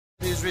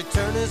His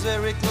return is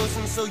very close,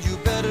 and so you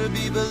better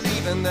be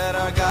believing that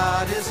our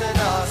God is an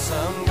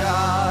awesome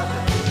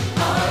God.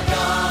 Our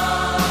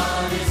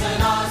God is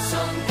an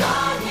awesome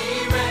God.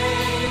 He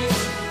reigns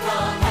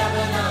from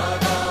heaven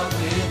above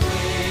with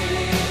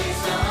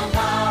wisdom,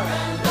 power,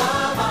 and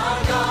love.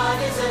 Our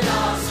God is an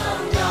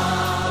awesome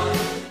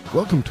God.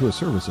 Welcome to a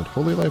service at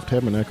Holy Life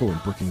Tabernacle in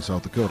Brookings,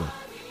 South Dakota.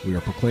 We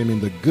are proclaiming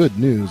the good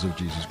news of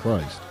Jesus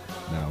Christ.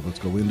 Now let's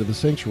go into the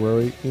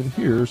sanctuary, and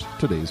here's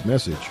today's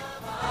message.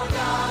 Our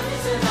God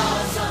is an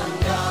awesome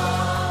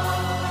God.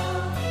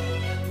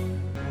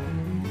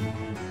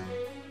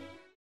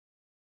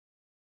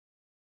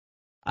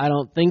 I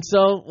don't think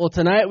so. Well,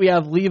 tonight we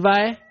have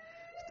Levi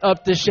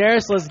up to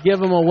share, so let's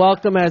give him a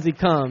welcome as he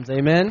comes.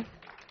 Amen.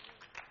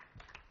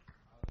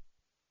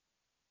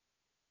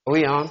 Are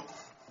we on?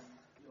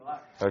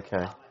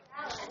 Okay.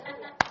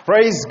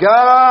 Praise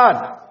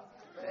God.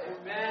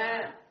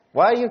 Amen.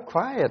 Why are you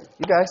quiet?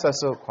 You guys are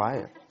so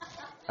quiet.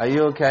 Are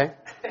you okay?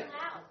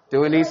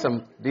 Do you need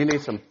some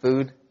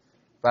food?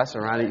 Pass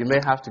around. You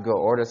may have to go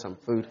order some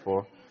food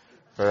for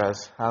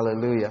us.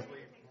 Hallelujah.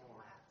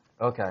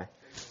 Okay.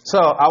 So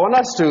I want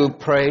us to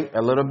pray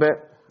a little bit.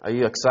 Are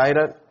you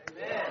excited?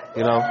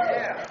 You know,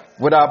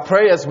 with our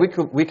prayers, we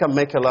can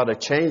make a lot of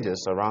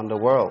changes around the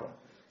world.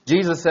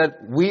 Jesus said,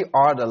 we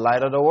are the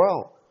light of the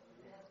world.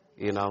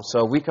 You know,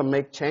 so we can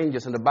make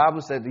changes. And the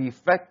Bible said the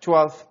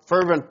effectual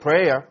fervent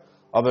prayer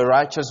of a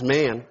righteous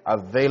man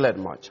availeth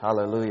much.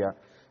 Hallelujah.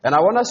 And I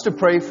want us to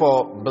pray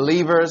for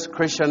believers,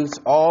 Christians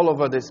all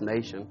over this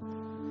nation.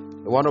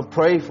 I want to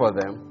pray for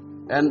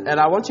them. And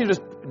I want you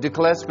to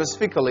declare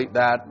specifically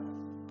that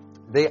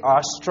they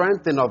are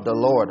strengthened of the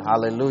Lord.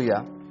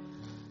 Hallelujah.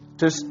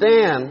 To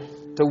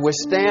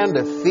withstand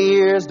the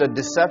fears, the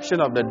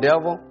deception of the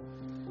devil.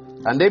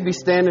 And they be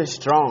standing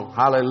strong.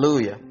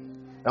 Hallelujah.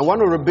 And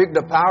want to rebuke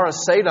the power of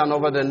Satan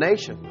over the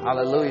nation.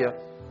 Hallelujah.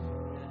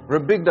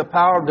 Rebuke the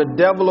power of the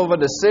devil over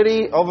the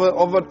city,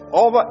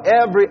 over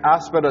every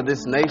aspect of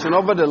this nation,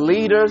 over the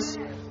leaders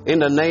in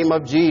the name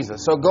of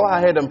Jesus. So go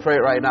ahead and pray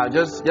right now.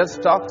 Just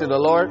talk to the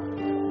Lord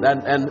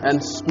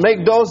and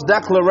make those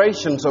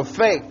declarations of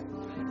faith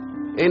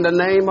in the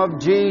name of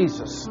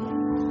Jesus.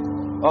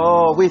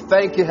 Oh, we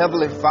thank you,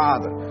 Heavenly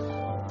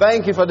Father.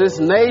 Thank you for this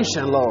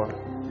nation, Lord.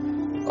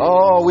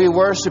 Oh, we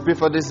worship you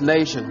for this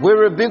nation. We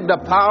rebuke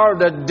the power of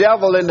the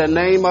devil in the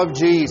name of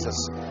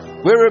Jesus.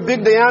 We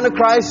rebuke the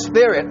Antichrist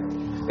spirit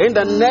in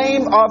the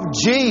name of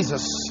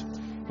Jesus.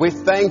 We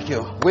thank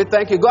you. We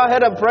thank you. Go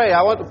ahead and pray.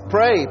 I want to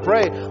pray.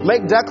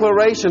 Make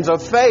declarations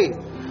of faith.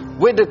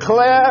 We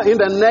declare in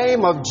the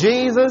name of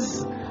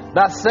Jesus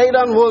that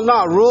Satan will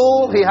not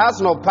rule. He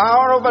has no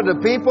power over the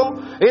people.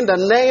 In the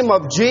name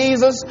of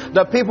Jesus,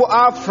 the people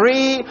are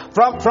free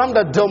from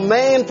the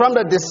domain, from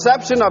the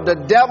deception of the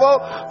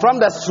devil,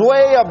 from the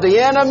sway of the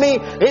enemy.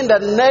 In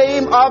the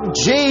name of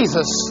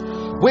Jesus,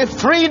 we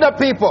free the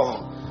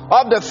people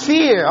of the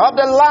fear, of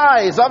the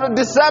lies, of the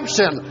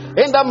deception.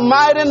 In the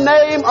mighty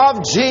name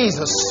of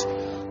Jesus.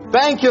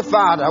 Thank you,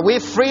 Father. We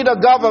free the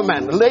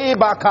government.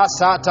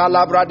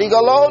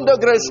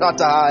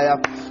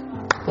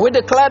 We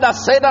declare that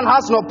Satan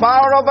has no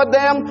power over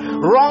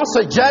them. Wrong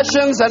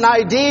suggestions and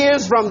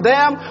ideas from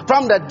them,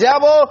 from the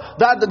devil,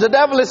 that the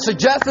devil is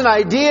suggesting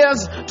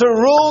ideas to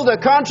rule the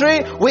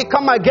country. We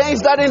come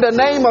against that in the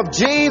name of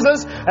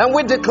Jesus, and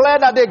we declare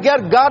that they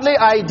get godly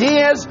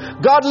ideas,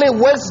 godly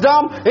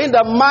wisdom in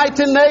the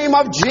mighty name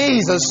of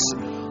Jesus.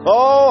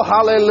 Oh,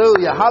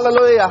 hallelujah,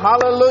 hallelujah,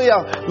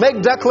 hallelujah.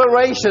 Make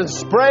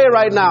declarations. Pray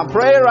right now.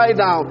 Pray right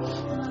now.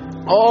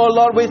 Oh,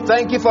 Lord, we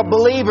thank you for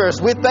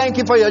believers. We thank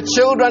you for your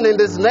children in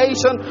this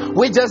nation.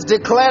 We just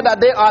declare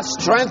that they are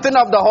strengthened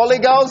of the Holy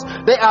Ghost.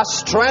 They are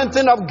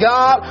strengthened of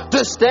God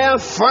to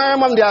stand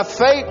firm on their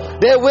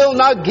faith. They will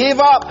not give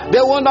up. They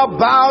will not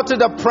bow to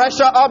the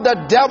pressure of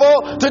the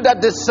devil, to the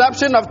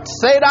deception of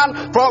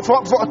Satan,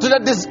 to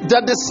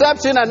the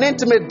deception and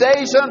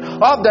intimidation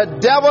of the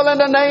devil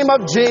in the name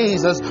of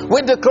Jesus.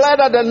 We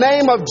declare that the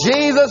name of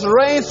Jesus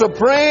reigns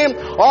supreme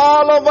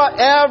all over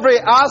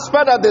every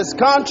aspect of this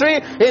country,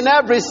 in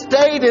every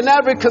state, in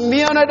every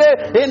community,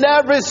 in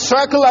every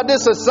circle of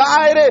this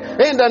society,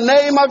 in the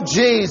name of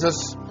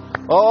Jesus.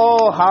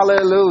 Oh,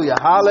 hallelujah,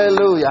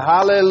 hallelujah,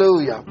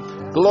 hallelujah.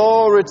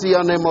 Glory to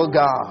your name, O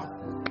God.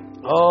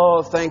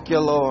 Oh, thank you,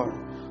 Lord.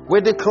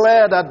 We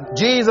declare that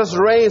Jesus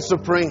reigns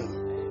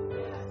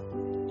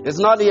supreme. It's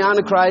not the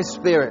Antichrist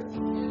spirit.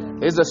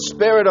 It's the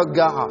Spirit of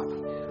God.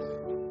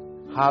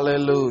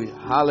 Hallelujah,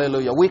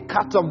 hallelujah. We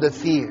cut off the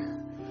fear.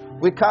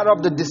 We cut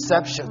off the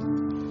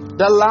deception,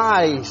 the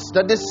lies,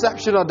 the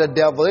deception of the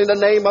devil in the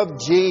name of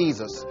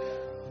Jesus.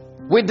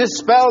 We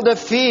dispel the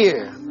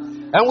fear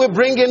and we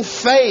bring in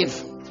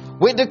faith.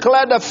 We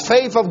declare the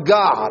faith of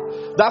God.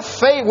 That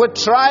faith will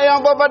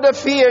triumph over the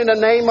fear in the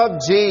name of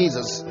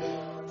Jesus.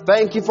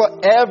 Thank you for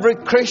every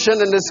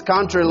Christian in this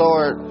country,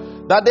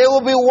 Lord, that they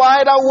will be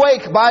wide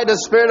awake by the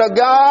Spirit of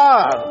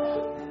God.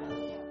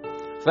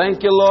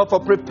 Thank you, Lord, for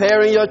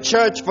preparing your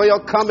church for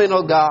your coming,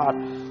 oh God.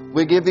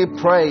 We give you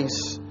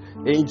praise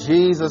in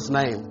Jesus'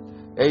 name.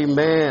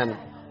 Amen.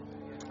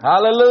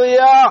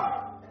 Hallelujah.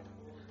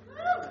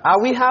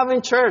 Are we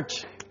having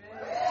church?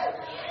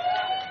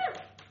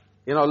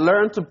 You know,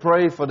 learn to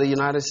pray for the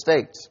United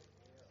States.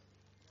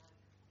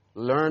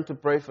 Learn to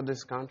pray for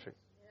this country.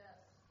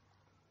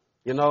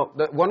 You know,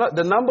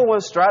 the number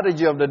one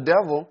strategy of the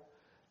devil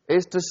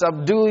is to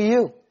subdue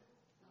you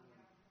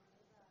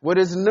with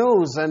his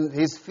news and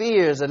his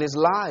fears and his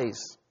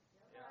lies.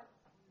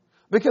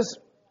 Because,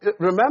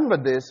 remember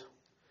this,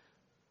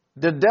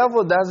 the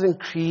devil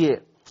doesn't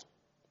create.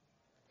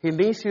 He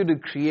needs you to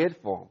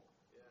create for him.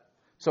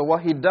 So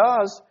what he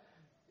does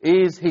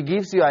is he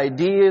gives you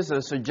ideas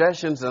and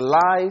suggestions and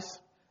lies.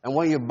 And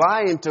when you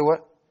buy into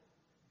it,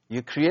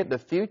 you create the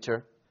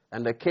future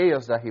and the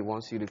chaos that he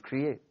wants you to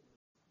create.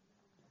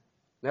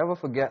 Never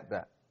forget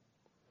that.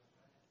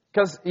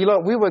 Because, you know,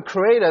 we were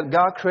created,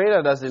 God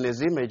created us in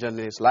his image and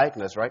in his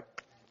likeness, right?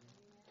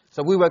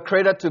 So we were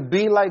created to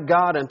be like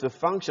God and to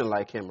function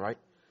like him, right?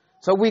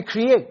 So we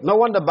create. No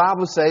wonder the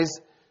Bible says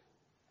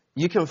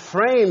you can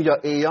frame your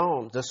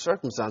aeons, the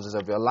circumstances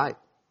of your life.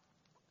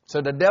 So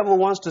the devil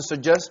wants to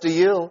suggest to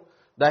you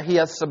that he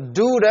has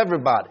subdued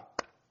everybody.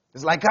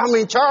 It's like, I'm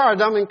in charge,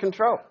 I'm in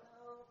control.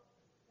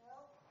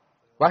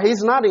 But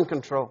he's not in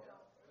control.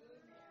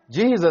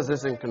 Jesus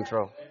is in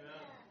control.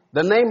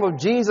 The name of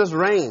Jesus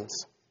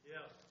reigns.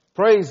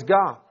 Praise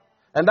God.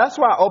 And that's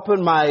why I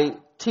opened my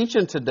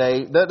teaching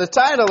today. The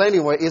title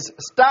anyway is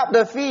Stop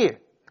the Fear.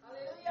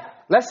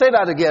 Let's say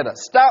that together.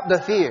 Stop the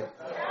fear.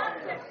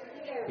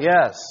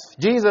 Yes.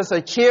 Jesus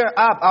said, cheer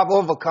up, I've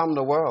overcome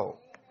the world.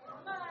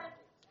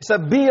 He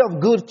said, be of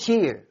good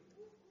cheer.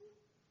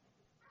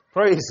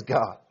 Praise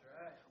God.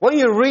 When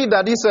you read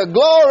that, he said,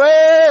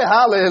 glory,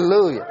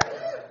 hallelujah.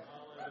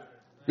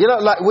 You know,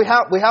 like we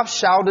have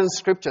shouting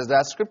scriptures. There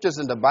are scriptures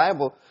in the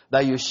Bible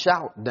that you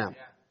shout them.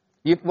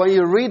 When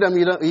you read them,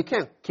 you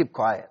can't keep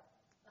quiet.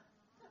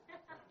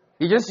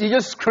 You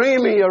just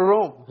scream in your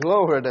room.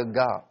 Glory to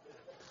God.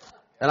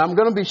 And I'm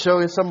going to be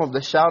showing some of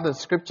the shouted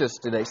scriptures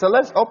today. So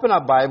let's open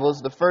our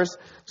Bibles. The first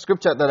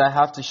scripture that I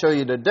have to show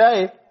you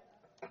today,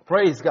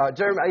 praise God.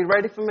 Jeremy, are you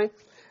ready for me?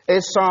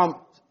 It's Psalm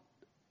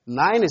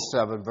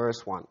 97,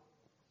 verse 1.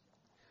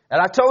 And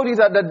I told you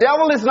that the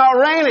devil is not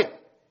reigning.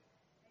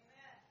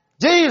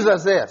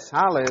 Jesus is.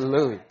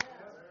 Hallelujah.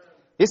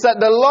 He said,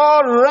 the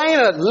Lord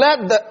reigneth,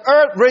 let the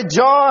earth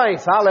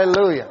rejoice.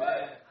 Hallelujah.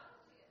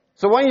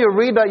 So when you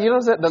read that, you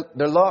don't say,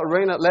 the Lord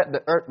reigneth, let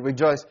the earth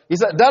rejoice. He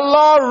said, the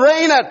Lord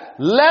reigneth,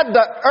 let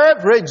the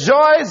earth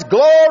rejoice.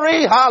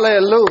 Glory,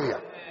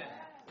 hallelujah.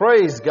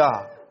 Praise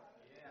God.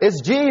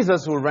 It's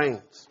Jesus who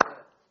reigns.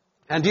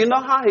 And do you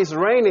know how he's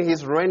reigning?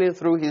 He's reigning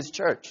through his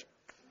church.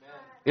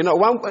 You know,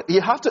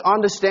 you have to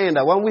understand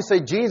that when we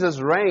say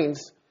Jesus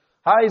reigns,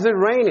 how is it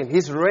reigning?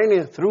 He's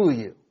reigning through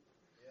you.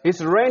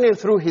 He's reigning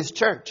through his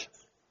church.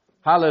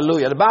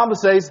 Hallelujah. The Bible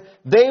says,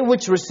 they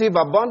which receive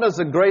abundance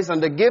of grace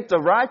and the gift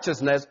of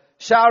righteousness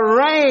shall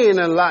reign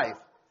in life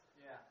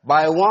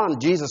by one,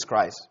 Jesus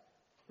Christ.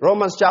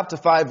 Romans chapter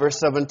 5, verse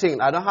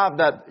 17. I don't have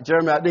that,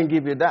 Jeremy, I didn't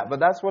give you that, but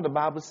that's what the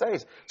Bible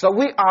says. So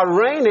we are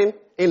reigning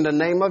in the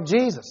name of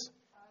Jesus.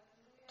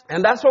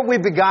 And that's what we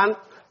began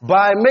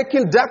by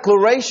making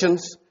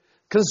declarations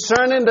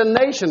concerning the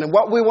nation and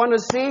what we want to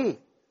see.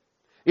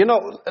 You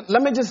know,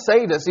 let me just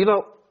say this,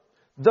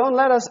 don't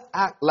let us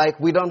act like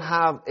we don't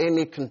have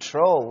any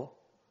control.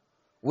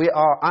 We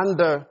are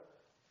under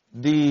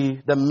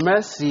the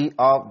mercy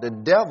of the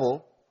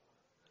devil.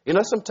 You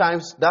know,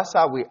 sometimes that's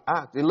how we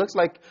act. It looks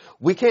like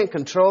we can't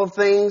control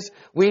things.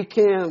 We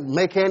can't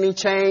make any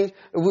change.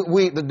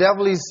 The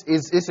devil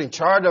is in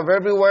charge of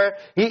everywhere.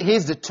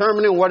 He's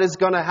determining what is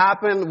going to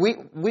happen.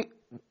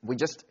 We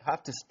just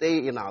have to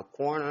stay in our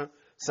corner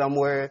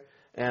somewhere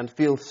and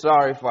feel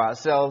sorry for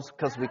ourselves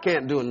because we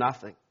can't do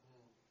nothing.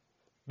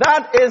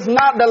 That is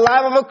not the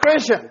life of a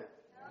Christian.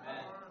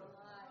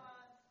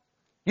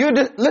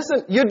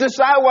 Listen, you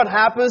decide what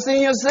happens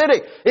in your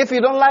city. If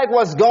you don't like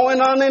what's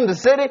going on in the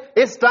city,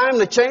 it's time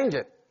to change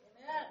it.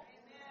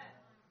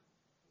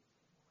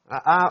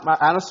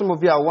 I know some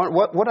of you are wondering,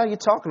 what are you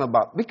talking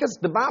about? Because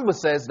the Bible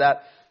says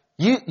that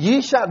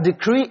ye shall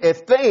decree a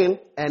thing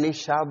and it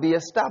shall be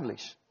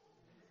established.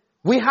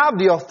 We have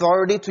the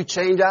authority to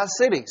change our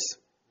cities.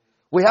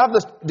 We have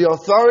the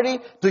authority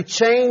to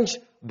change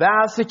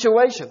bad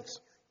situations.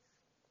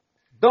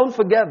 Don't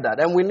forget that.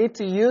 And we need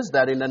to use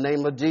that in the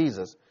name of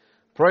Jesus.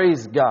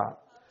 Praise God.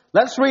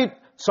 Let's read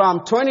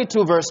Psalm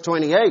 22, verse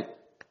 28.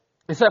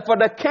 It said, for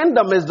the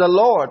kingdom is the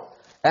Lord,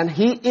 and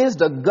he is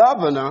the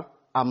governor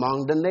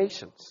among the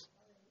nations.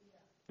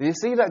 Do you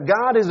see that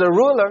God is the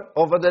ruler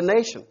over the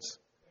nations?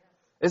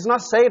 It's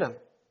not Satan.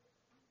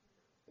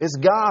 It's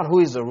God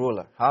who is the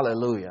ruler.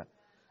 Hallelujah.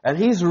 And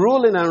he's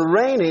ruling and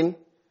reigning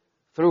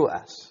through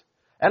us.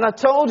 And I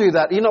told you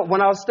that,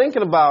 when I was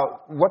thinking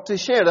about what to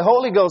share, the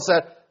Holy Ghost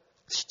said,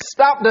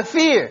 stop the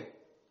fear.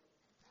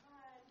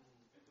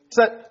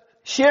 Said,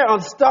 share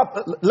on stop.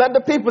 Let the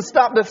people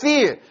stop the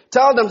fear.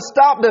 Tell them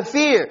stop the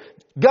fear.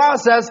 God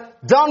says,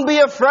 don't be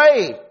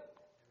afraid.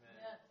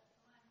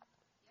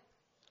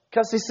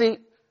 Because you see,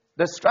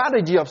 the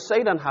strategy of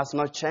Satan has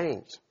not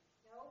changed.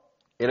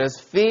 It is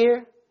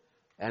fear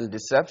and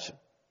deception.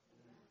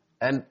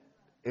 And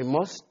In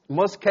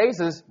most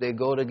cases, they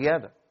go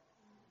together.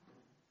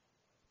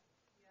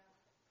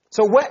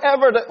 So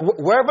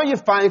wherever you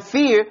find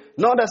fear,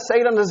 know that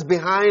Satan is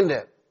behind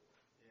it.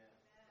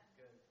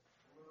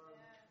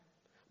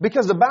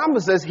 Because the Bible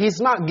says he's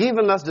not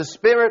giving us the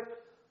spirit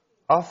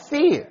of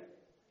fear.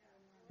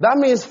 That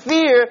means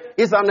fear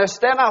is an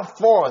external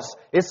force.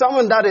 It's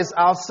someone that is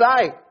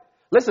outside.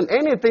 Listen,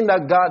 anything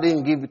that God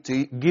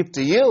didn't give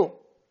to you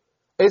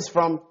is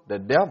from the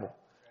devil.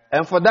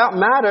 And for that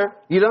matter,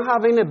 you don't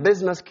have any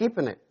business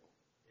keeping it.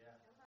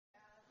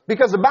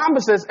 Because the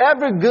Bible says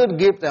every good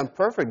gift and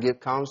perfect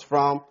gift comes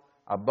from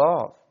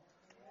above.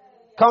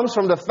 Comes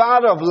from the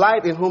Father of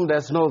light, in whom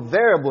there's no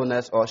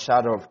variableness or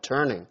shadow of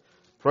turning.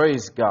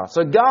 Praise God.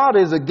 So God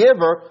is a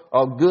giver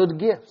of good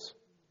gifts.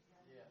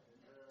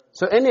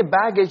 So any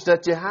baggage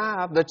that you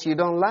have that you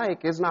don't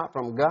like is not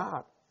from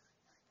God.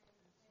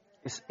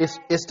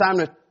 It's time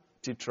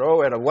to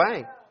throw it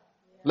away.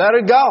 Let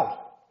it go.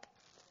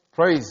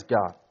 Praise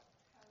God.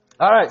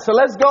 All right, so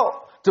let's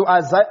go to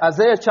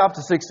Isaiah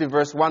chapter 60,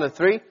 verse 1 to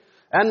 3.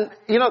 And,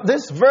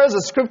 this verse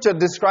of scripture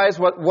describes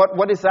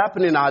what is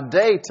happening in our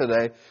day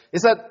today.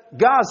 It's that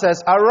God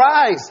says,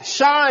 arise,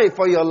 shine,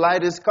 for your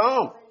light is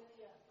come,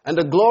 and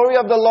the glory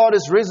of the Lord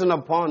is risen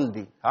upon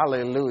thee.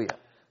 Hallelujah.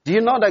 Do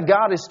you know that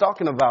God is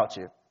talking about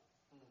you?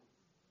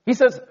 He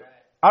says,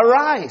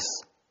 arise.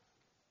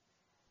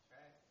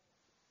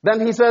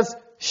 Then he says,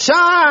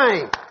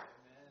 shine,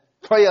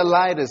 for your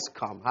light is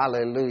come.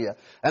 Hallelujah.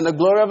 And the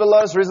glory of the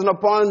Lord is risen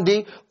upon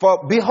thee.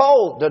 For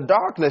behold, the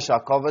darkness shall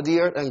cover the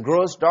earth, and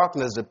gross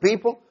darkness the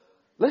people.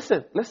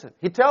 Listen.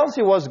 He tells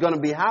you what's going to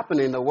be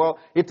happening in the world.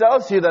 He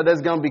tells you that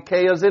there's going to be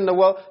chaos in the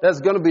world. There's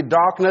going to be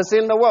darkness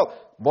in the world.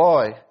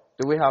 Boy,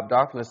 do we have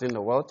darkness in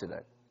the world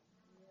today.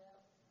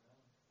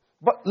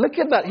 But look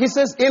at that. He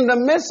says, in the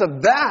midst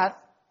of that,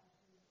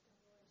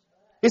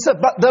 he said,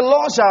 but the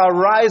Lord shall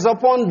arise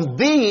upon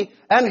thee,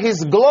 and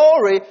his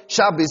glory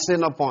shall be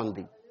seen upon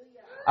thee.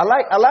 I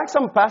like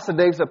some Pastor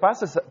Dave.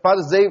 Pastor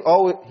Dave,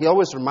 he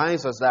always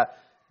reminds us that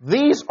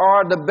these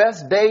are the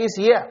best days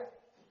yet.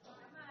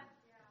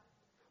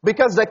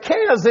 Because the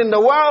chaos in the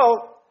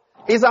world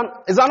is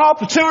an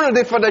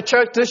opportunity for the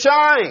church to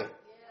shine.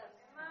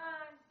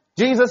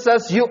 Jesus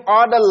says, you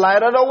are the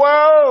light of the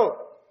world.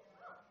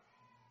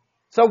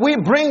 So we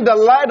bring the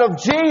light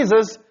of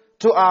Jesus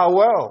to our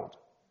world.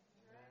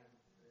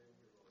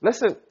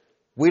 Listen,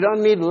 we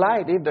don't need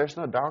light if there's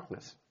no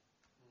darkness.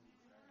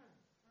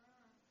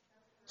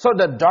 So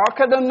the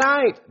darker the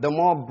night, the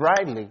more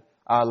brightly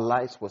our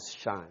lights will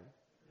shine.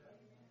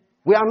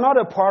 We are not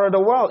a part of the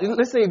world.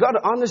 Listen, you got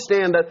to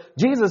understand that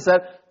Jesus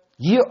said,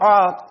 you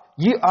are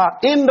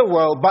in the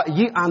world, but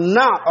ye are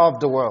not of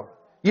the world.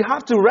 You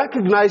have to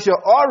recognize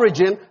your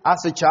origin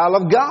as a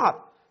child of God.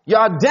 Your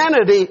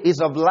identity is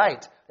of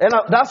light. And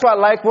that's why I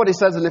like what he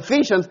says in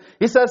Ephesians.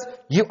 He says,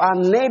 you are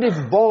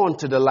native born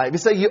to the light. He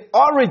said, you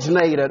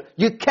originated,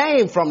 you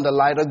came from the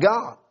light of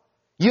God.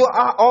 You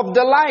are of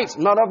the light,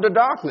 not of the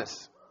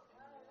darkness.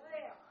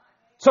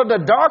 So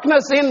the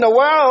darkness in the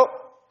world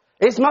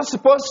is not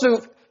supposed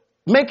to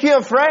make you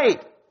afraid.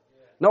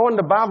 No, in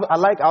the Bible,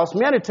 I was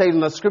meditating on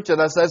the scripture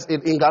that says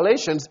in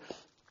Galatians,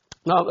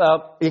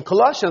 in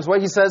Colossians, where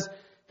he says,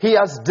 he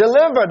has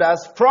delivered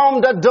us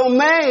from the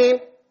domain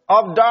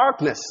of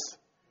darkness.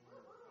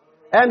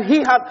 And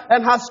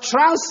has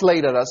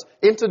translated us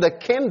into the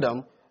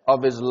kingdom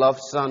of his loved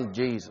son,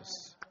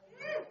 Jesus.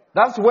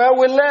 That's where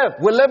we live.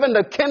 We live in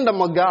the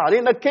kingdom of God,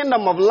 in the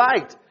kingdom of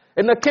light,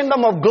 in the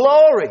kingdom of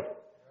glory,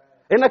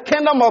 in the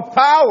kingdom of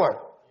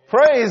power.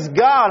 Praise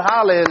God.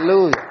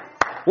 Hallelujah.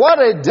 What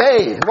a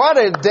day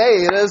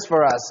it is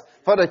for us,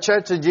 for the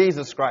church of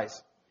Jesus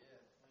Christ.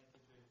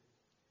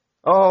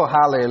 Oh,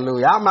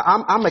 hallelujah.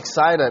 I'm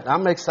excited.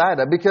 I'm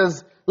excited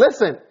because,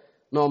 listen,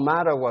 no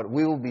matter what,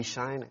 we will be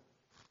shining.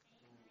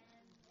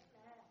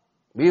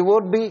 We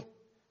would be.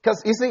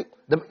 Because, you see,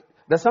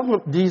 there's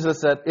something Jesus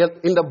said.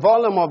 In the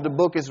volume of the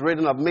book is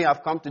written of me,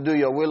 I've come to do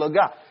your will, of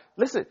God.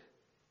 Listen,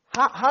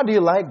 how do you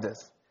like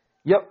this?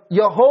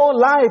 Your whole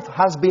life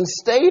has been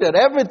stated.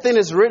 Everything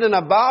is written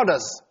about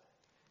us.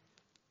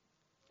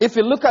 If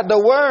you look at the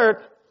Word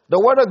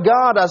of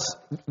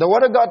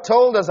God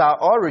told us our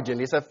origin.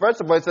 He said, first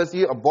of all, it says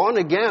you are born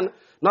again,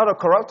 not of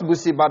corruptible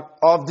seed, but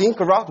of the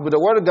incorruptible, the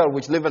Word of God,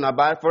 which live and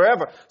abide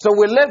forever. So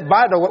we're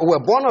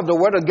born of the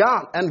Word of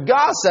God. And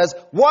God says,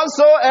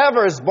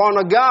 whatsoever is born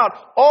of God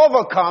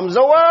overcomes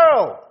the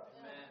world.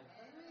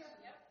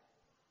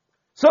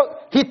 So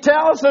He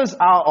tells us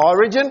our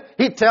origin.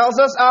 He tells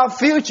us our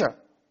future.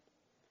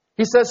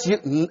 He says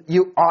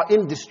you are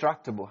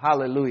indestructible.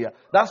 Hallelujah.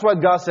 That's why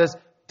God says,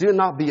 do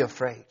not be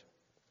afraid.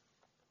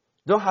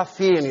 Don't have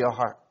fear in your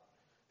heart.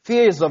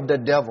 Fear is of the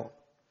devil.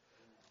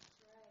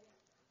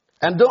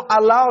 And don't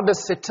allow the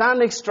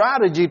satanic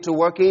strategy to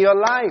work in your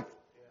life.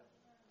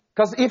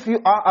 Because if you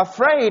are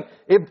afraid,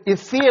 if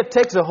fear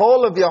takes a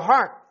hold of your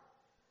heart,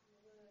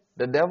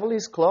 the devil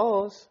is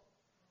close.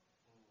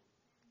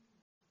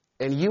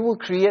 And you will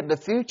create the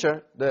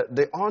future,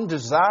 the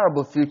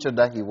undesirable future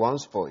that he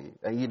wants for you.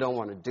 And you don't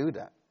want to do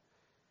that.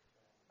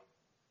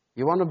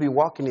 You want to be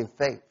walking in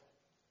faith.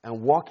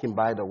 and walking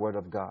by the word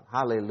of God.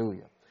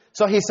 Hallelujah.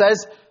 So he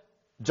says,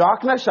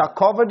 darkness shall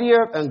cover the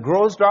earth and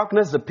gross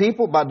darkness the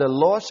people, but the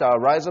Lord shall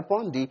arise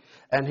upon thee,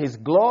 and his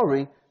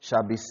glory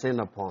shall be seen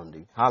upon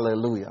thee.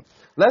 Hallelujah.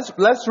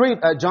 Let's read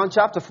John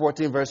chapter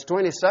 14, verse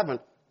 27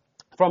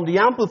 from the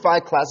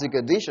Amplified Classic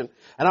Edition.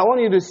 And I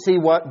want you to see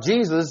what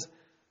Jesus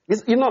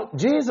is. You know,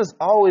 Jesus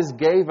always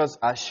gave us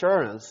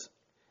assurance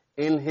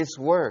in his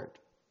word.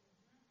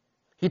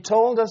 He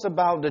told us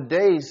about the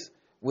days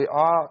we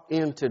are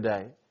in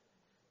today.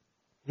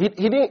 He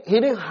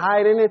didn't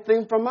hide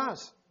anything from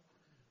us.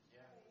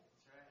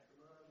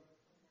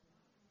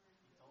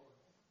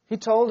 He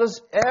told us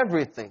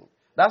everything.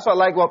 That's why I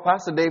like what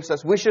Pastor Dave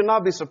says. We should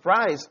not be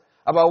surprised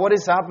about what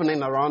is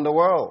happening around the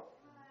world.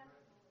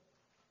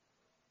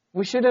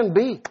 We shouldn't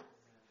be.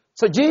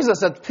 So Jesus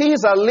said,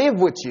 peace I leave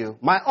with you.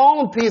 My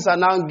own peace I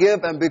now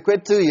give and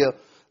bequeath to you.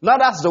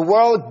 Not as the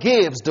world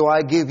gives do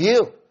I give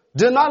you.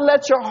 Do not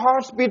let your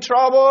hearts be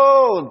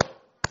troubled.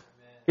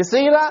 You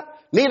see that?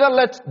 Neither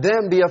let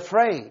them be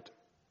afraid.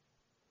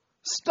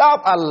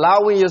 Stop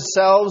allowing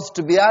yourselves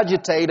to be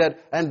agitated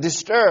and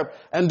disturbed,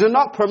 and do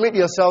not permit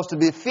yourselves to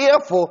be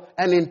fearful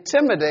and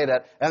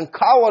intimidated and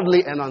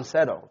cowardly and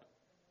unsettled.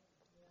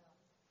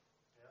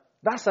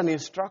 That's an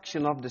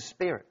instruction of the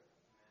Spirit.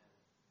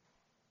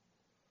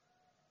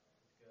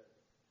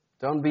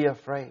 Don't be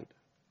afraid.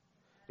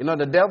 You know,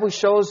 the devil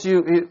shows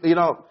you, we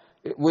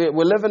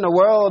live in a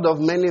world of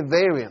many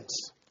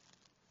variants.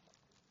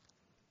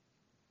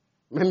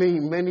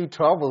 Many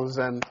troubles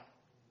and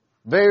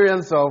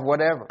variants of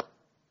whatever.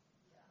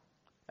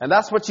 And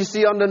that's what you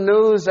see on the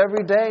news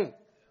every day.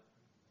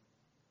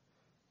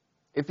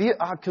 If you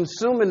are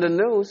consuming the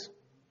news,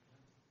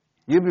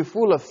 you'll be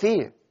full of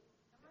fear.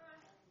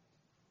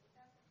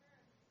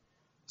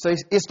 So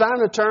it's time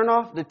to turn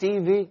off the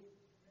TV.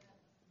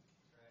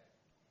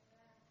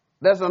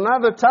 There's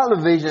another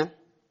television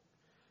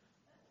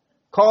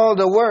called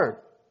the Word.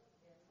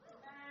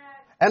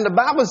 And the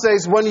Bible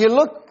says when you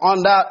look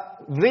on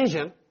that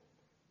vision,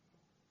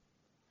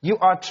 you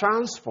are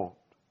transformed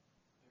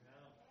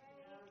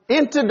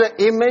into the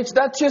image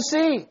that you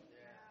see.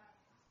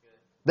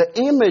 The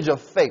image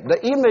of faith,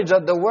 the image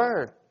of the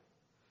Word.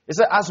 It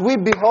says, as we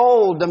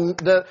behold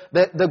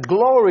the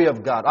glory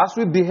of God, as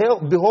we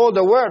behold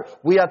the Word,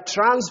 we are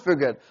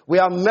transfigured. We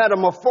are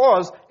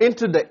metamorphosed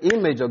into the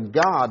image of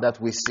God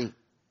that we see.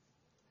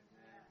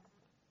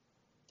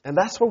 And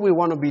that's what we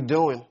want to be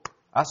doing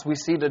as we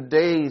see the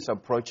days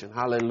approaching.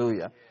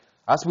 Hallelujah.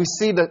 As we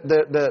see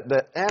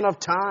the end of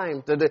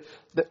time.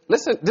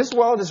 Listen, this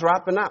world is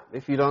wrapping up,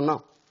 if you don't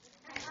know.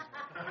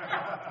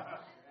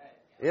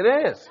 It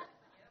is.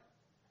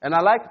 And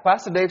I like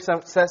Pastor Dave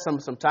said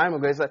some time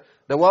ago, he said,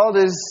 the world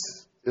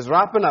is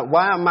wrapping up.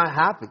 Why am I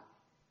happy?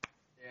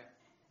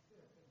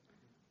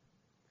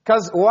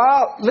 Because,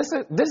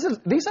 listen,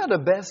 these are the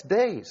best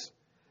days.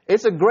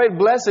 It's a great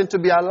blessing to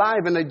be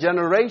alive in a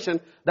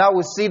generation that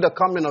will see the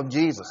coming of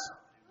Jesus.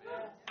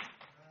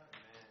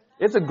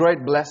 It's a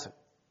great blessing.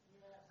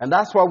 And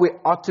that's why we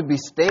ought to be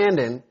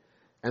standing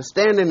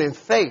in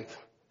faith,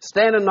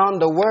 standing on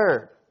the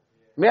Word,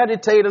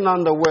 meditating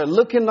on the Word,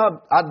 looking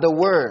up at the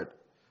Word.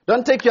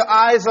 Don't take your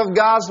eyes off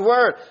God's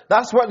Word.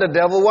 That's what the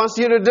devil wants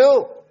you to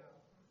do.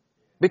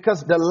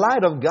 Because the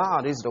light of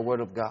God is the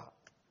Word of God.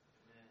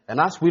 And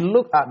as we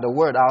look at the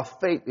Word, our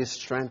faith is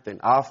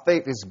strengthened. Our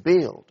faith is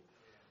built.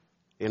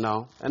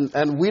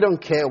 And we don't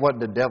care what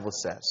the devil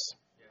says.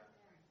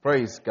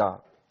 Praise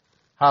God.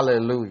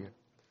 Hallelujah.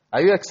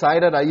 Are you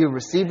excited? Are you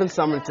receiving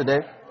something today?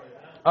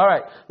 All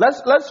right.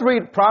 Let's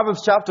read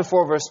Proverbs chapter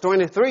 4, verse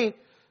 23.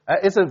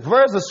 It's a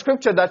verse of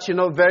scripture that you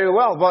know very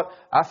well, but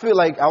I feel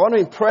like I want to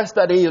impress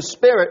that in your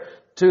spirit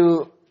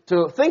to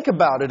think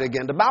about it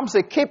again. The Bible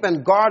says, keep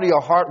and guard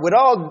your heart with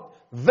all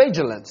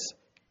vigilance.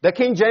 The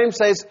King James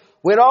says,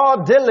 with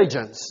all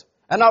diligence.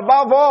 And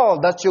above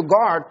all that you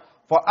guard,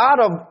 for out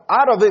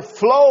of it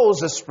flows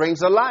the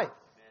springs of life.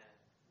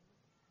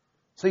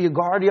 So you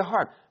guard your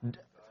heart.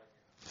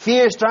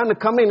 Fear is trying to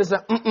come in and say,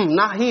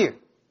 not here.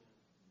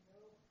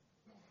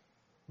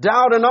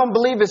 Doubt and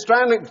unbelief is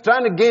trying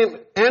to gain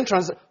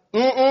entrance.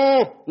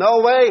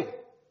 No way.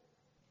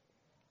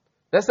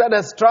 They said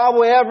there's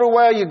trouble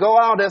everywhere. You go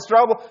out, there's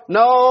trouble.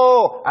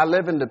 No, I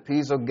live in the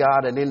peace of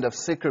God and in the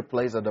secret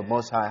place of the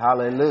Most High.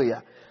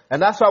 Hallelujah.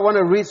 And that's why I want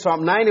to read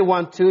Psalm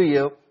 91 to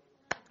you.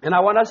 And I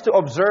want us to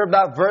observe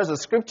that verse of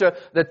scripture,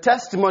 the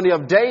testimony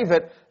of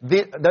David,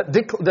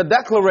 the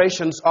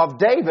declarations of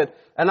David.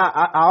 And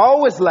I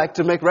always like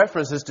to make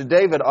references to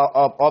David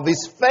of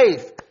his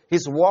faith,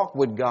 his walk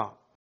with God.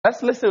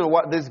 Let's listen to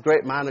what this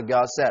great man of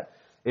God said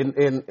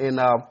in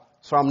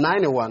Psalm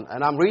 91.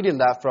 And I'm reading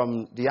that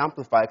from the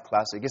Amplified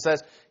Classic. It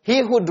says, he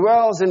who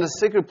dwells in the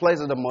secret place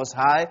of the Most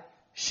High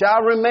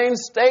shall remain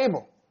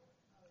stable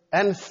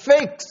and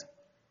fixed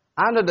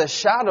under the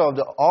shadow of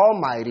the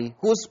Almighty,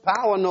 whose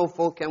power no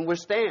foe can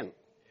withstand.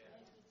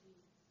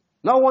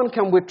 No one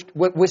can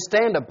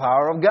withstand the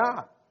power of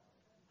God.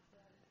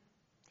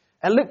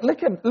 And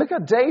look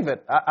at David.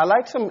 I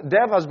like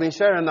Dev has been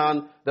sharing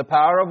on the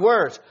power of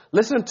words.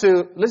 Listen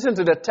to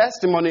the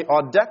testimony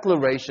or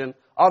declaration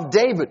of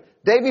David.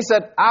 David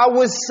said, I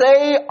will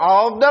say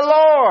of the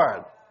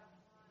Lord,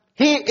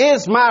 He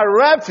is my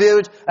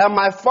refuge and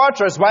my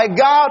fortress. My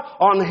God,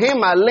 on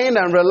Him I lean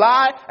and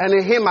rely, and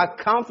in Him I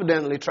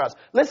confidently trust.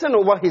 Listen to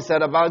what he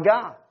said about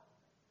God.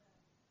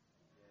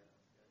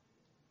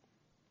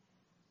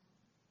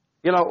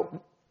 You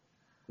know,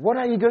 what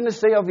are you going to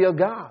say of your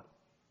God?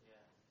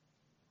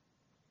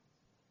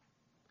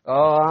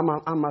 Oh,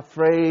 I'm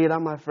afraid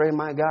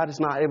my God is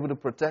not able to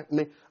protect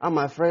me. I'm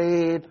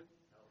afraid.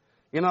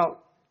 You know,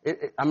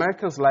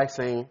 Americans like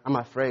saying, I'm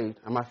afraid.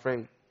 I'm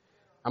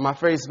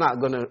afraid it's not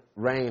going to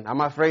rain.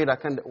 I'm afraid I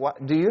can't.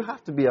 What, do you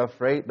have to be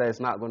afraid that it's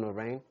not going to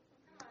rain?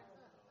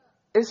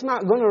 It's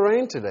not going to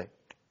rain today.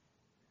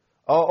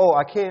 Oh,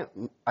 I can't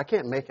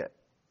make it.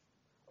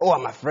 Oh,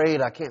 I'm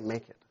afraid I can't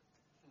make it.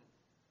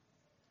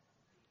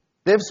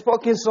 They've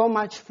spoken so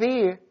much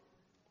fear.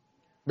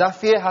 That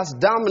fear has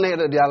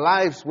dominated their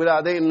lives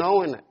without they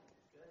knowing it.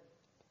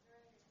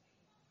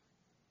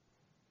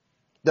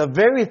 The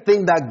very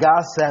thing that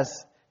God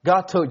says,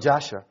 God told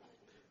Joshua.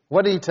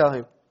 What did He tell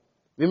him?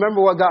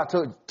 Remember what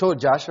God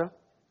told Joshua?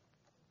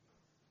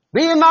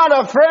 Be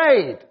not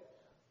afraid,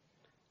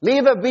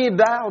 neither be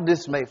thou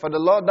dismayed, for the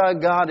Lord thy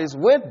God is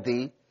with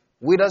thee,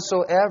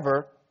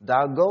 whithersoever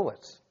thou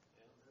goest.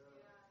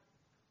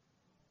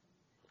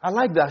 I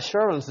like the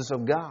assurances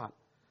of God.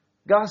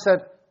 God said,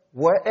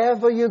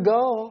 wherever you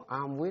go,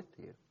 I'm with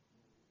you.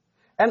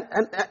 And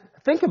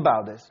think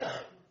about this.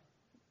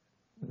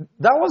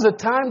 That was a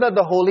time that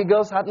the Holy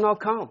Ghost had not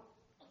come.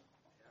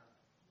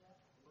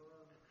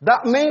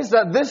 That means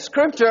that this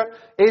scripture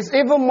is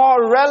even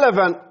more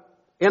relevant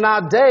in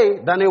our day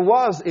than it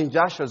was in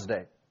Joshua's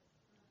day.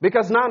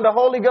 Because now the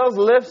Holy Ghost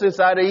lives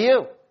inside of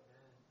you.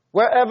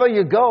 Wherever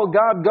you go,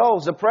 God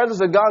goes. The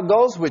presence of God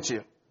goes with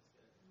you.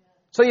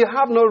 So you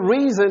have no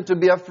reason to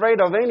be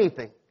afraid of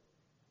anything.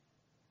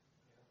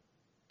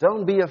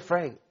 Don't be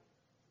afraid.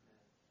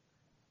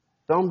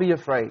 Don't be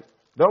afraid.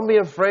 Don't be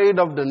afraid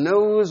of the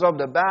news, of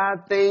the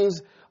bad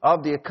things,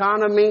 of the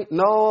economy.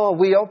 No,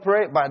 we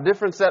operate by a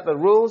different set of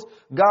rules.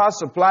 God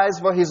supplies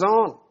for His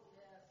own.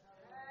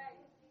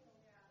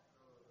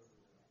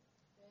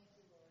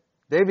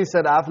 David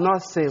said, I've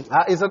not seen.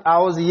 He said, I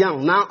was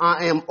young. Now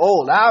I am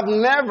old. I've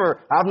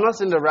not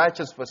seen the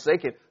righteous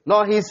forsaken,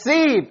 nor his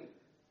seed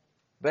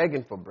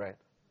begging for bread.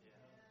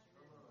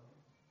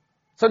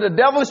 So the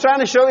devil is trying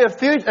to show you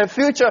a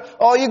future.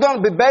 Oh, you're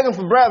going to be begging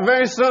for bread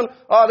very soon.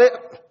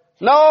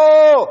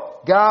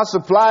 No! God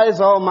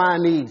supplies all my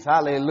needs.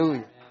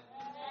 Hallelujah.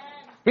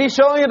 He's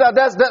showing you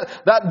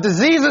that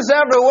diseases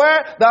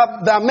everywhere,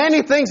 that there are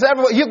many things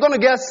everywhere. You're going to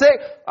get sick.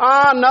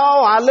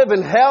 No, I live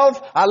in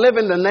health. I live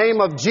in the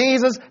name of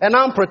Jesus, and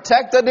I'm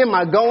protected in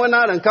my going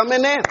out and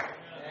coming in.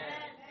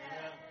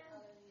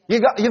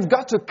 You've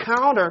got to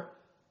counter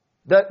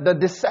the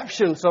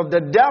deceptions of the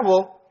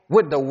devil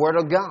with the Word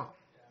of God.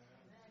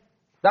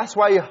 That's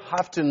why you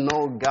have to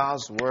know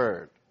God's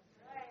Word.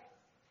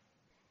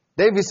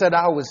 David said,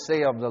 I will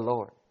say of the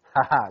Lord,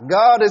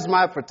 God is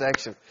my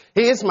protection.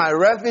 He is my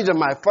refuge and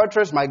my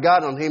fortress, my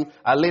God. On Him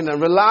I lean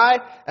and rely,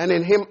 and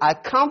in Him I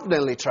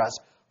confidently trust.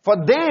 For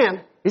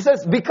then, he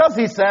says, because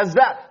he says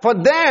that, for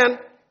then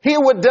He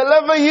would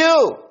deliver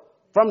you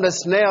from the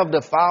snare of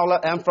the fowler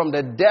and from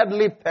the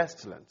deadly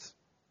pestilence.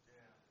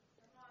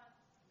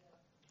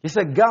 He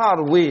said,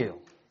 God will.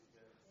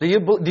 Do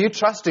you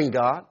trust in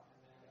God?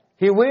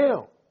 He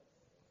will.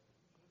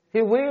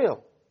 He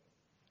will.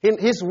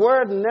 His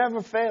word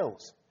never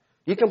fails.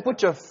 You can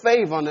put your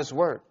faith on His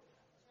word.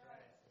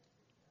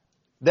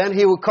 Then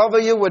He will cover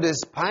you with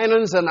His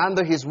pinions, and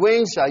under His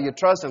wings shall you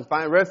trust and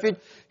find refuge.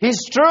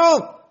 His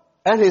truth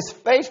and His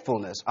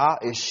faithfulness are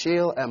a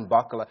shield and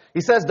buckler.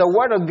 He says the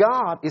word of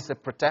God is a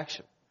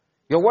protection.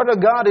 Your word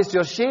of God is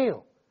your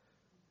shield.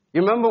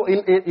 You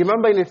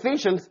remember in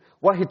Ephesians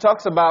what he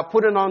talks about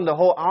putting on the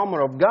whole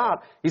armor of God.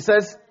 He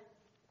says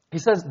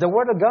the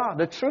word of God,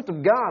 the truth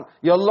of God,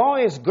 your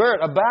loins girt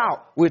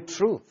about with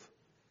truth.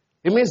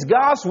 It means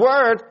God's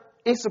word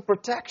is a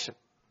protection.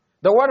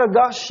 The word of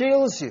God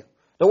shields you.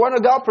 The word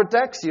of God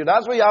protects you.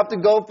 That's why you have to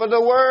go for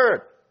the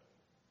word.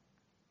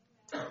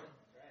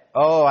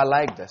 Oh, I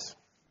like this.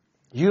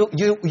 You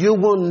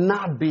will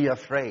not be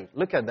afraid.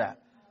 Look at that.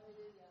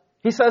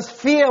 He says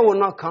fear will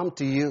not come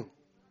to you.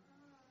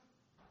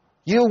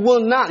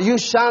 You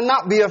shall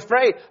not be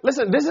afraid.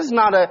 Listen, this is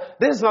not,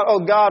 oh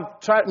God,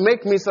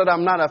 make me so that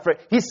I'm not afraid.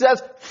 He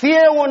says,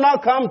 fear will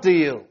not come to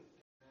you.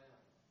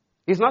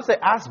 He's not saying,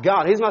 ask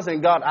God. He's not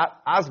saying, God,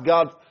 ask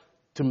God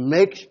to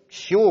make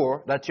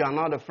sure that you are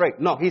not afraid.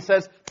 No, He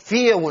says,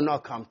 fear will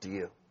not come to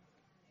you.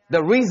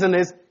 The reason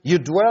is, you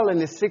dwell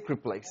in a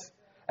secret place.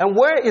 And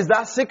where is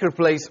that secret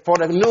place for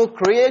the new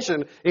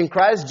creation in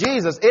Christ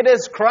Jesus? It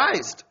is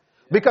Christ.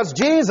 Because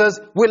Jesus,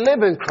 we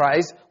live in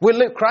Christ.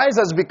 Christ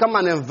has become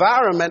an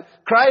environment.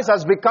 Christ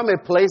has become a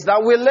place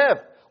that we live.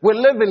 We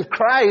live in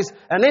Christ,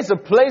 and it's a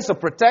place of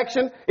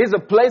protection. It's a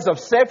place of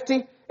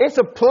safety. It's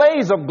a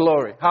place of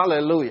glory.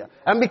 Hallelujah.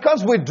 And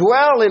because we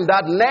dwell in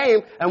that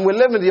name, and we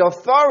live in the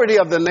authority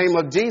of the name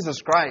of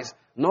Jesus Christ,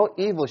 no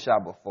evil shall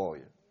befall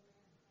you.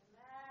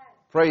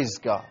 Praise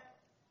God.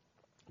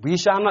 You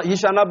shall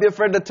not be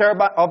afraid of the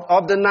terror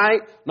of the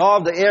night, nor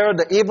of the arrow,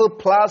 the evil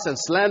plots and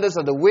slanders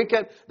of the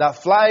wicked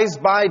that flies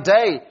by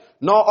day,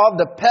 nor of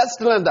the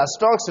pestilence that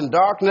stalks in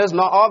darkness,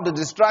 nor of the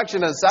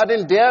destruction and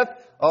sudden death.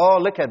 Oh,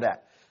 look at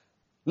that.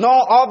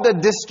 Nor of the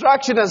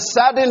destruction and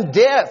sudden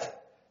death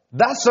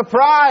that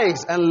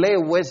surprise and lay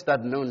waste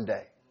at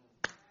noonday.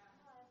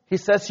 He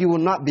says you will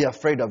not be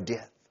afraid of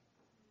death.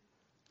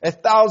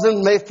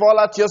 1,000 may fall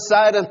at your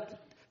side and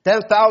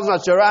 10,000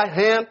 at your right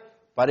hand,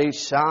 but it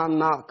shall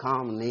not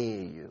come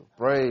near you.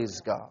 Praise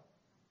God.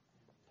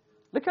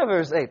 Look at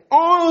verse 8.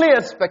 Only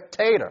a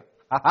spectator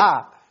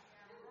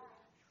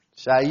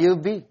shall you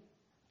be.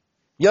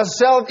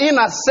 Yourself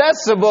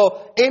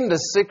inaccessible in the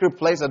secret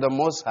place of the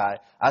Most High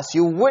as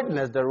you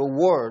witness the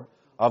reward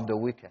of the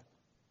wicked.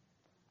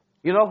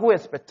 You know who a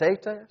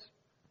spectator is?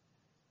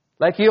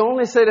 Like you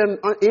only sit in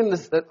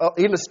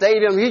the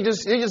stadium, you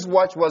just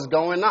watch what's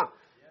going on.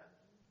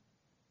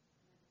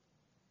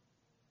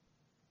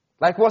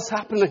 Like what's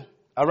happening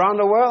around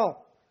the world.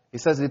 He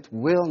says it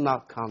will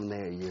not come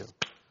near you.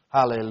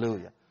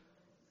 Hallelujah.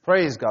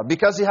 Praise God.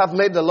 Because you have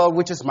made the Lord,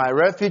 which is my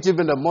refuge,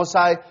 even the Most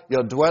High,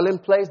 your dwelling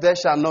place, there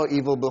shall no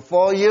evil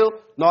befall you,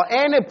 nor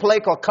any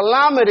plague or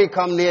calamity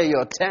come near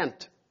your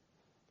tent.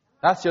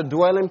 That's your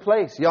dwelling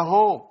place, your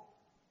home.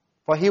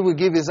 For he will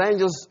give his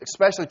angels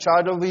special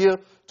charge over you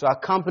to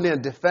accompany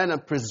and defend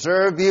and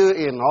preserve you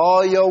in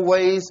all your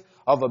ways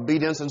of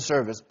obedience and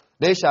service.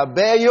 They shall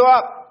bear you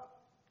up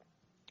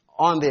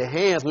on their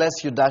hands,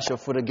 lest you dash your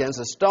foot against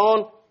a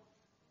stone.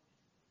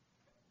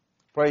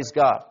 Praise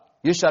God.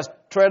 You shall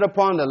tread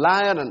upon the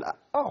lion and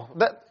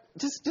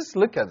just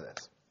look at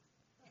this.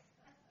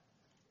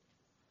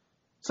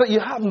 So you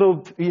have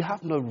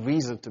no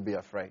reason to be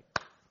afraid.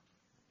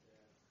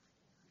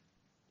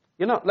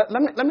 You know,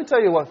 let me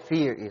tell you what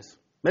fear is.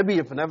 Maybe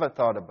you've never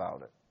thought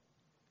about it.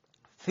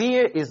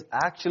 Fear is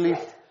actually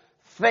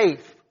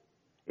faith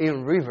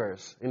in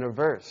reverse,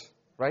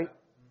 right?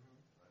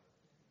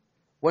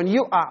 When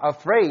you are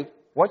afraid,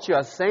 what you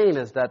are saying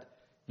is that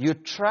you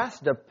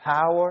trust the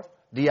power,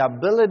 the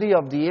ability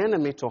of the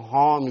enemy to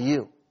harm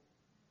you.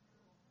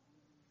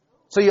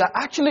 So you are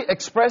actually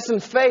expressing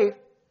faith,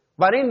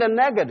 but in the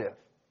negative.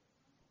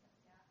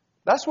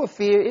 That's what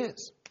fear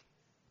is.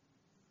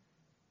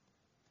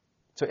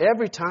 So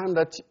every time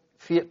that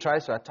fear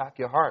tries to attack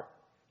your heart,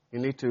 you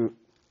need to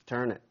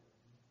turn it.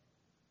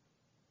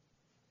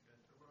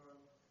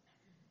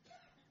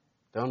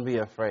 Don't be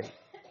afraid.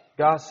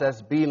 God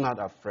says, be not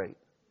afraid.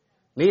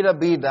 Neither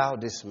be thou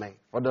dismayed.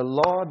 For the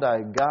Lord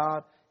thy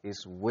God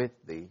is with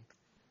thee,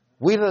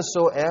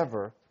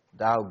 whithersoever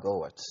thou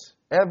goest.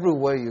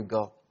 Everywhere you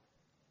go,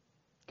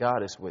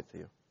 God is with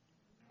you.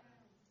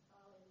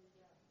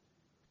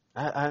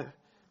 I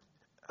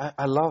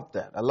love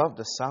that. I love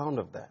the sound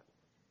of that.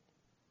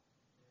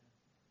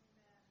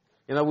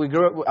 You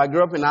know, I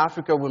grew up in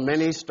Africa with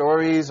many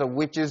stories of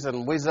witches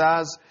and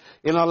wizards.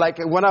 You know, like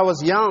when I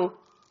was young,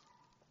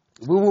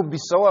 we would be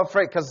so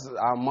afraid because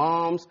our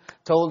moms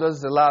told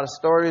us a lot of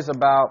stories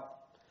about,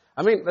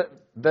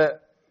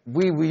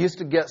 we used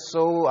to get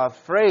so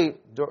afraid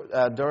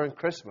during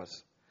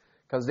Christmas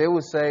because they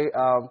would say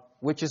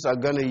witches are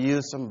going to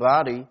use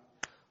somebody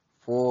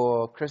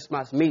for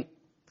Christmas meat.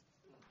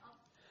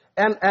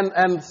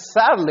 And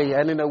sadly,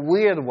 and in a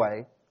weird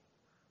way,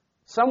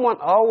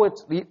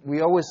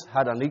 we always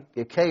had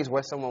a case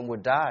where someone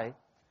would die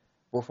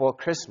before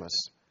Christmas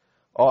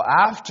or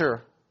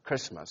after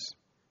Christmas.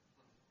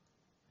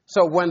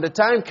 So when the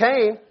time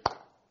came,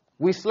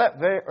 we slept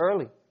very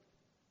early.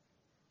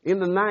 In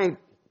the night,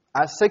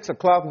 at 6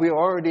 o'clock, we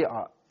already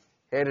are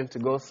heading to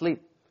go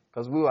sleep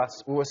because we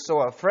were so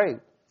afraid.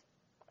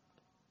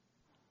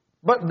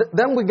 But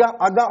then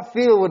I got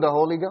filled with the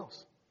Holy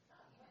Ghost.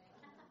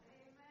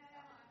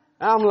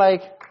 And I'm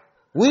like,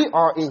 we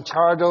are in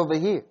charge over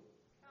here.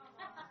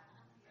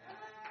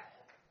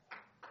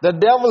 The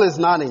devil is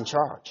not in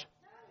charge.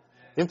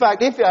 In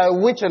fact, if you're a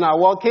witch and I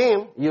walk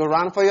in, you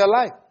run for your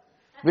life.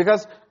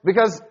 Because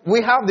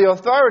we have the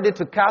authority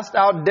to cast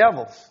out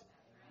devils.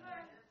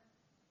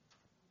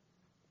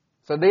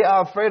 So they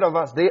are afraid of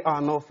us. They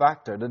are no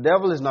factor. The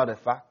devil is not a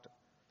factor.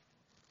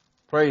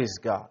 Praise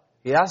God.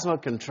 He has no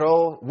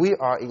control. We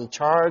are in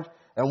charge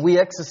and we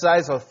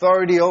exercise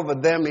authority over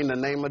them in the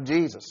name of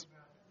Jesus.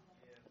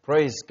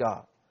 Praise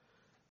God.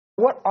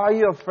 What are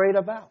you afraid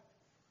about?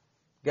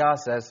 God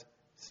says,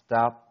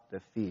 stop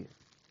the fear.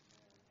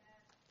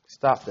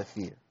 Stop the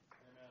fear.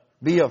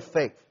 Be of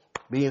faith.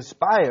 Be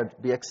inspired.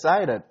 Be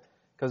excited.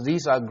 Because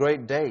these are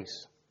great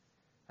days.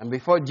 And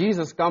before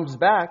Jesus comes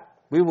back,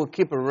 we will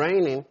keep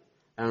reigning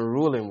and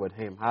ruling with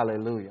Him.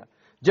 Hallelujah.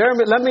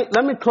 Jeremy,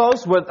 let me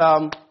close with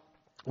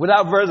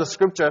that verse of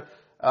Scripture.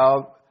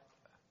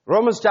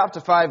 Romans chapter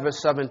 5,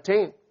 verse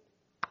 17.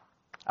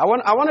 I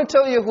want to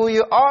tell you who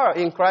you are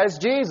in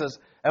Christ Jesus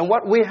and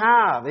what we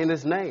have in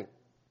His name.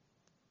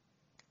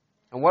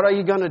 And what are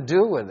you going to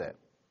do with it?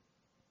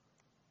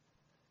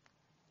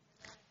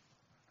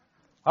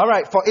 All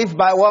right. For if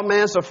by one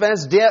man's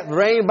offense death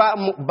reigned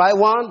by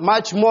one,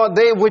 much more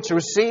they which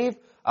receive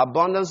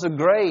abundance of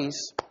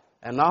grace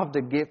and of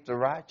the gift of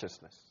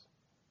righteousness.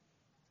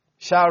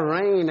 shall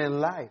reign in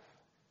life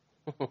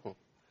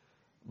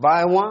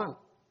by one,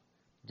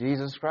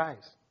 Jesus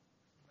Christ.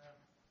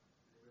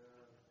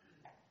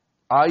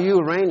 Are you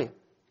reigning?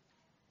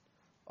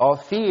 Or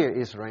fear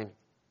is reigning?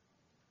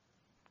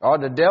 Or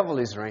the devil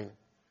is reigning?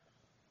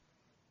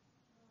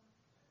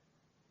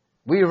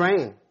 We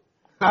reign.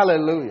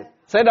 Hallelujah.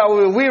 Say that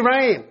with me. We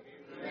reign.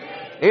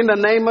 In the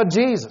name of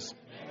Jesus.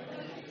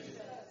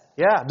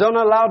 Yeah, don't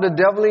allow the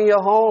devil in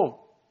your home.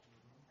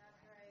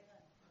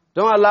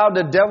 Don't allow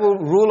the devil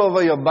rule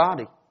over your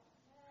body.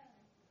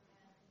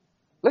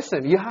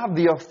 Listen, you have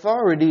the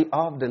authority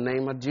of the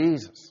name of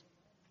Jesus.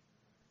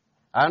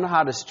 I don't know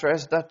how to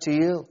stress that to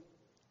you.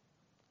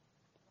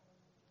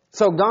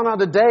 So gone are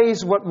the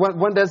days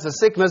when there's a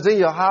sickness in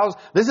your house.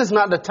 This is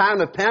not the time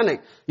to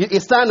panic.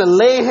 It's time to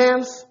lay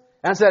hands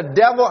and say,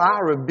 devil, I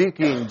rebuke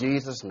you in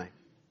Jesus' name.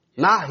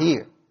 Not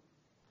here.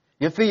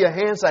 You feel your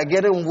hands are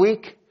getting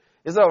weak.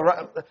 It's all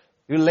right.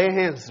 You lay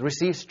hands,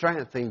 receive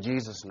strength in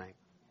Jesus' name.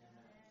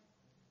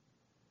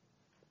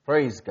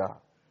 Praise God.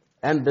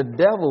 And the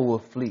devil will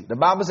flee. The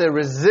Bible says,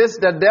 resist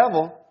the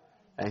devil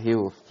and he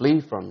will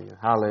flee from you.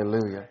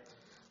 Hallelujah.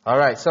 All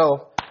right,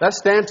 so let's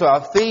stand to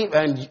our feet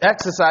and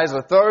exercise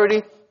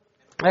authority.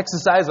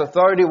 Exercise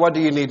authority. What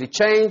do you need to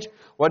change?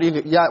 What do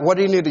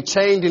you need to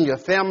change in your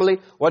family?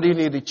 What do you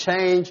need to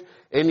change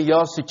in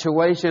your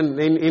situation,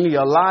 in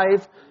your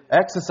life?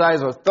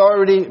 Exercise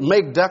authority.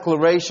 Make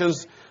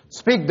declarations.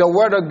 Speak the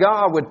word of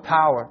God with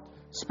power.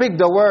 Speak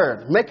the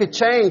word. Make a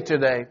change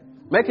today.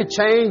 Make a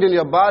change in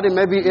your body.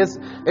 Maybe it's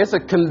a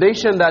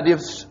condition that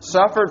you've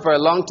suffered for a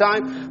long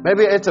time.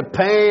 Maybe it's a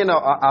pain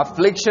or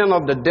affliction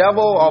of the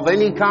devil of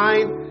any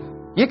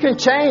kind. You can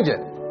change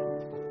it.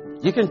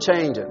 You can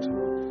change it.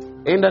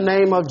 In the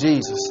name of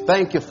Jesus.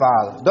 Thank you,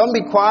 Father. Don't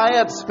be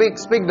quiet. Speak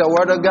the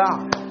word of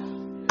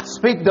God.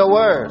 Speak the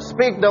word.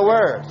 Speak the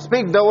word.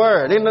 Speak the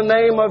word. In the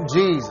name of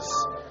Jesus.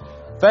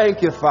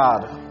 Thank you,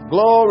 Father.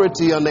 Glory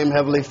to your name,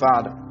 Heavenly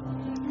Father.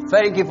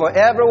 Thank you for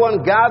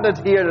everyone gathered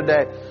here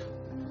today.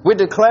 We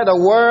declare the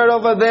word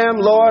over them,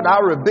 Lord.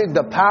 I rebuke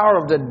the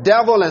power of the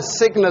devil and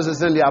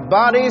sicknesses in their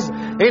bodies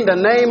in the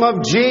name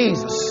of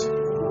Jesus.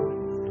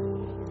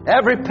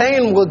 Every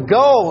pain will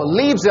go,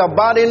 leaves your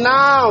body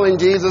now in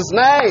Jesus'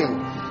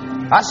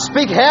 name. I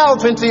speak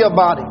health into your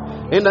body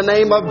in the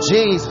name of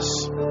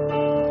Jesus.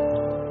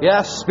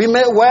 Yes, be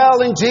made well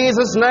in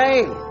Jesus'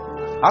 name.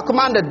 I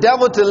command the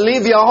devil to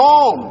leave your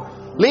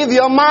home, leave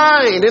your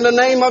mind in the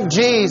name of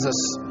Jesus.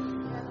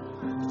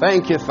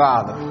 Thank you,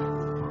 Father.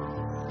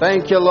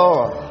 Thank you,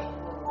 Lord.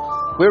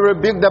 We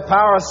rebuke the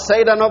power of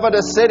Satan over the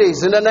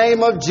cities in the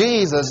name of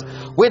Jesus.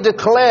 We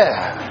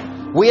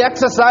declare, we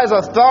exercise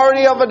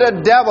authority over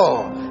the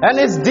devil and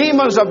his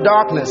demons of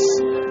darkness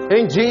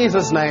in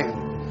Jesus' name.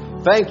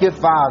 Thank you,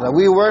 Father.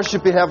 We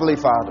worship you, Heavenly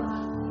Father.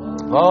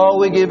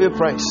 Oh, we give you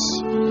praise.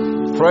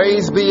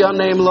 Praise be your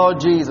name, Lord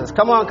Jesus.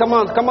 Come on,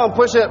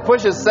 push it.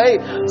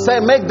 Say,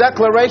 make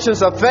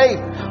declarations of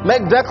faith.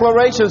 Make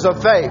declarations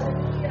of faith.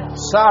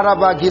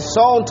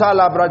 Sarabagison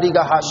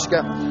talabradiga hashke.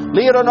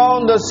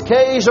 Lironondas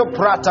kejo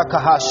prata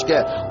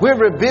kahashke. We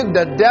rebuke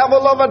the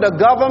devil over the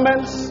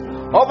governments,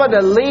 over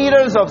the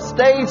leaders of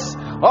states,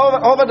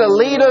 over the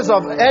leaders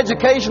of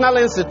educational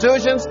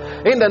institutions.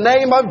 In the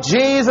name of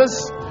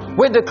Jesus,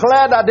 we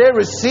declare that they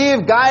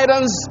receive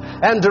guidance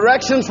and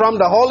directions from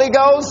the Holy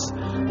Ghost,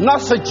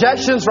 not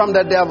suggestions from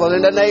the devil.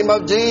 In the name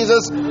of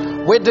Jesus,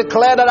 we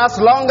declare that as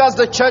long as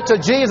the Church of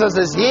Jesus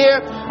is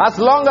here, as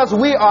long as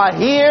we are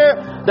here,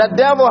 the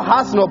devil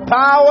has no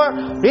power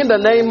in the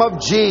name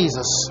of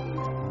Jesus.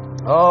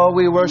 Oh,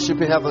 we worship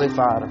you, Heavenly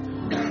Father.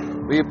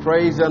 We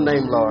praise your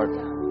name, Lord.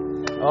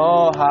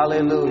 Oh,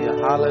 hallelujah,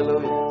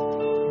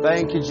 hallelujah.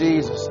 Thank you,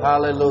 Jesus.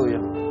 Hallelujah.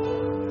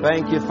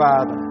 Thank you,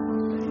 Father.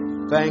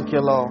 Thank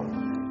you, Lord.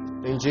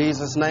 In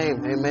Jesus'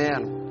 name,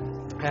 amen.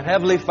 And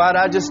Heavenly Father,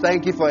 I just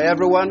thank you for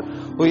everyone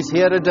who is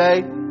here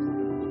today.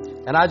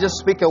 And I just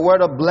speak a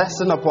word of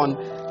blessing upon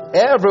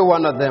every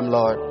one of them,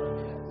 Lord.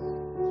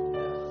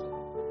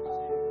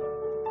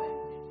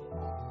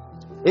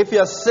 If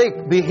you're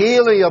sick, be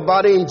healed in your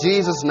body in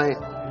Jesus' name.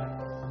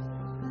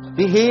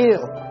 Be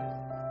healed.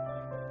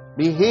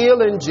 Be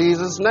healed in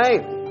Jesus'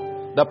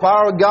 name. The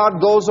power of God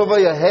goes over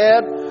your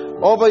head,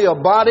 over your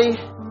body,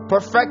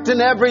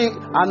 perfecting every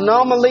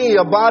anomaly in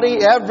your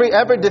body,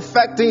 every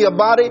defect in your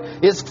body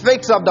is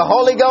fixed of the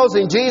Holy Ghost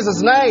in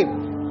Jesus' name.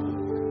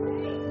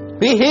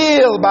 Be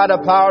healed by the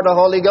power of the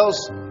Holy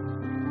Ghost.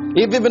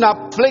 If you've been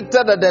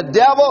afflicted of the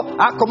devil,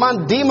 I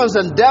command demons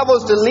and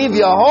devils to leave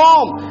your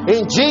home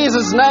in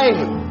Jesus'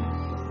 name.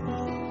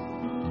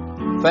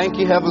 Thank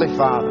you, Heavenly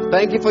Father.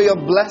 Thank you for your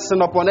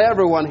blessing upon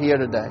everyone here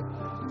today.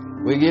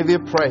 We give you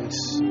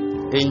praise.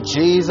 In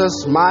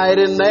Jesus'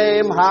 mighty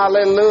name,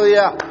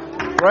 hallelujah.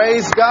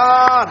 Praise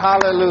God,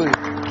 hallelujah.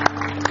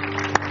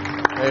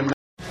 Amen.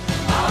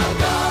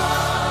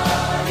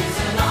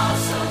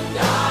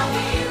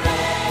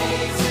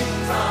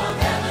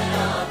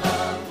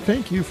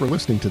 Thank you for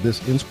listening to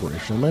this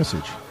inspirational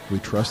message. We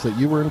trust that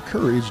you were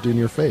encouraged in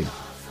your faith.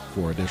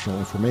 For additional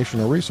information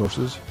or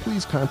resources,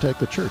 please contact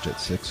the church at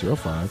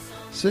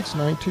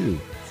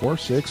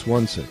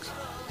 605-692-4616.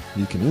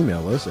 You can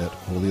email us at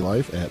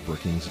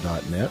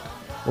holylife@brookings.net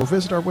or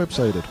visit our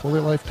website at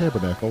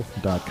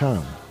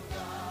holylifetabernacle.com.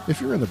 If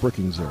you're in the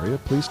Brookings area,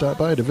 please stop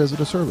by to visit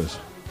a service.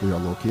 We are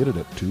located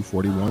at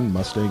 241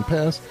 Mustang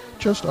Pass,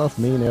 just off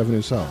Main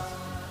Avenue South.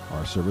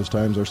 Our service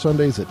times are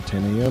Sundays at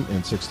 10 a.m.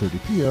 and 6:30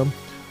 p.m.,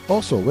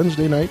 also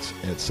Wednesday nights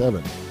at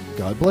 7.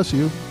 God bless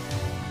you.